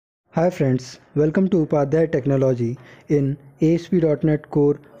Hi friends, welcome to Upadhyay Technology in ASP.NET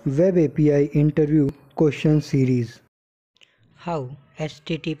Core Web API Interview Question Series. How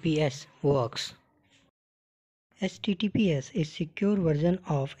HTTPS works. HTTPS is secure version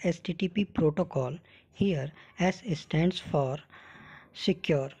of HTTP protocol. Here S stands for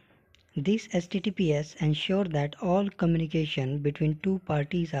secure. This HTTPS ensure that all communication between two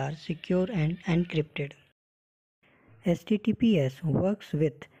parties are secure and encrypted. HTTPS works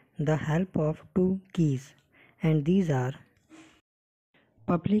with the help of two keys, and these are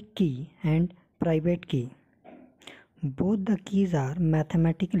public key and private key. Both the keys are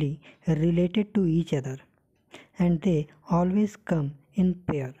mathematically related to each other and they always come in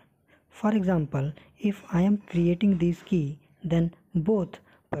pair. For example, if I am creating this key, then both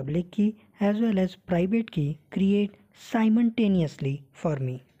public key as well as private key create simultaneously for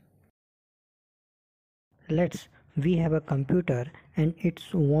me. We have a computer and it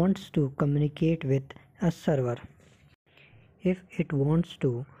wants to communicate with a server. If it wants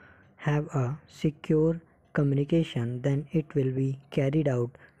to have a secure communication, then it will be carried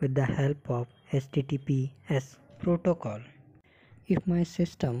out with the help of HTTPS protocol. If my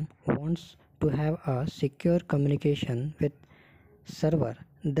system wants to have a secure communication with server,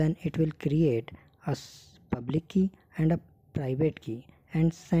 then it will create a public key and a private key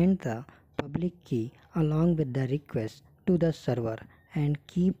and send the public key along with the request to the server and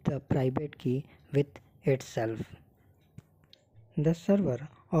keep the private key with itself. The server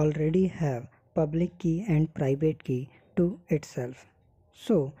already have public key and private key to itself.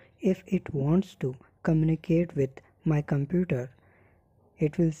 So if it wants to communicate with my computer,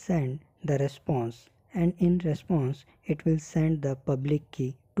 it will send the response and in response it will send the public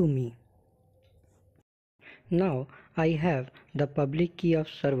key to me. Now I have the public key of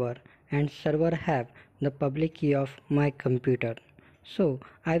server and server have the public key of my computer. So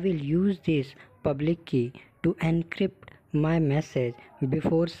I will use this public key to encrypt my message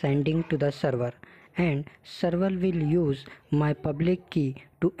before sending to the server, and server will use my public key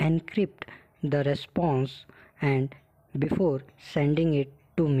to encrypt the response and before sending it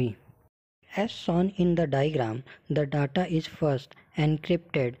to me. As shown in the diagram, the data is first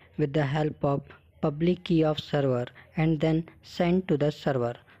encrypted with the help of public key of server and then sent to the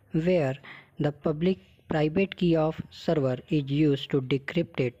server, where the private key of server is used to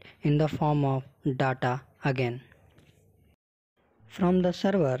decrypt it in the form of data again. From the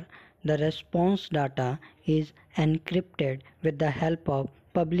server, the response data is encrypted with the help of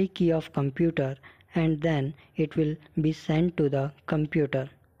public key of computer and then it will be sent to the computer,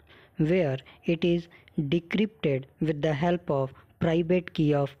 where it is decrypted with the help of private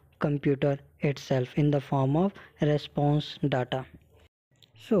key of computer itself in the form of response data.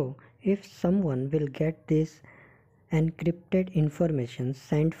 So if someone will get this encrypted information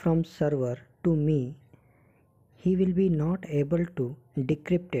sent from server to me, he will be not able to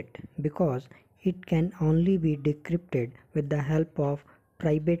decrypt it because it can only be decrypted with the help of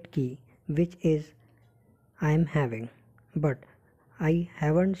private key, which is I am having, but I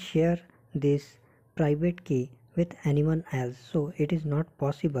haven't shared this private key with anyone else, so it is not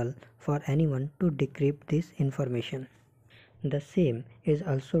possible for anyone to decrypt this information. The same is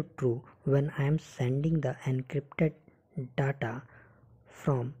also true when I am sending the encrypted data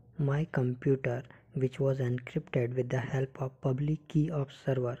from my computer, which was encrypted with the help of public key of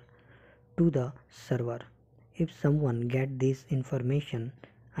server, to the server. If someone get this information,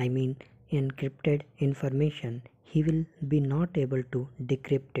 I mean encrypted information, he will be not able to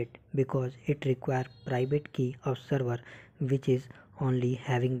decrypt it because it requires private key of server, which is only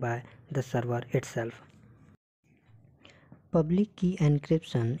having by the server itself. Public key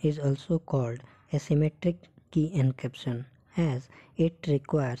encryption is also called asymmetric key encryption, as it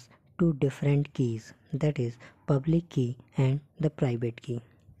requires two different keys, that is public key and the private key.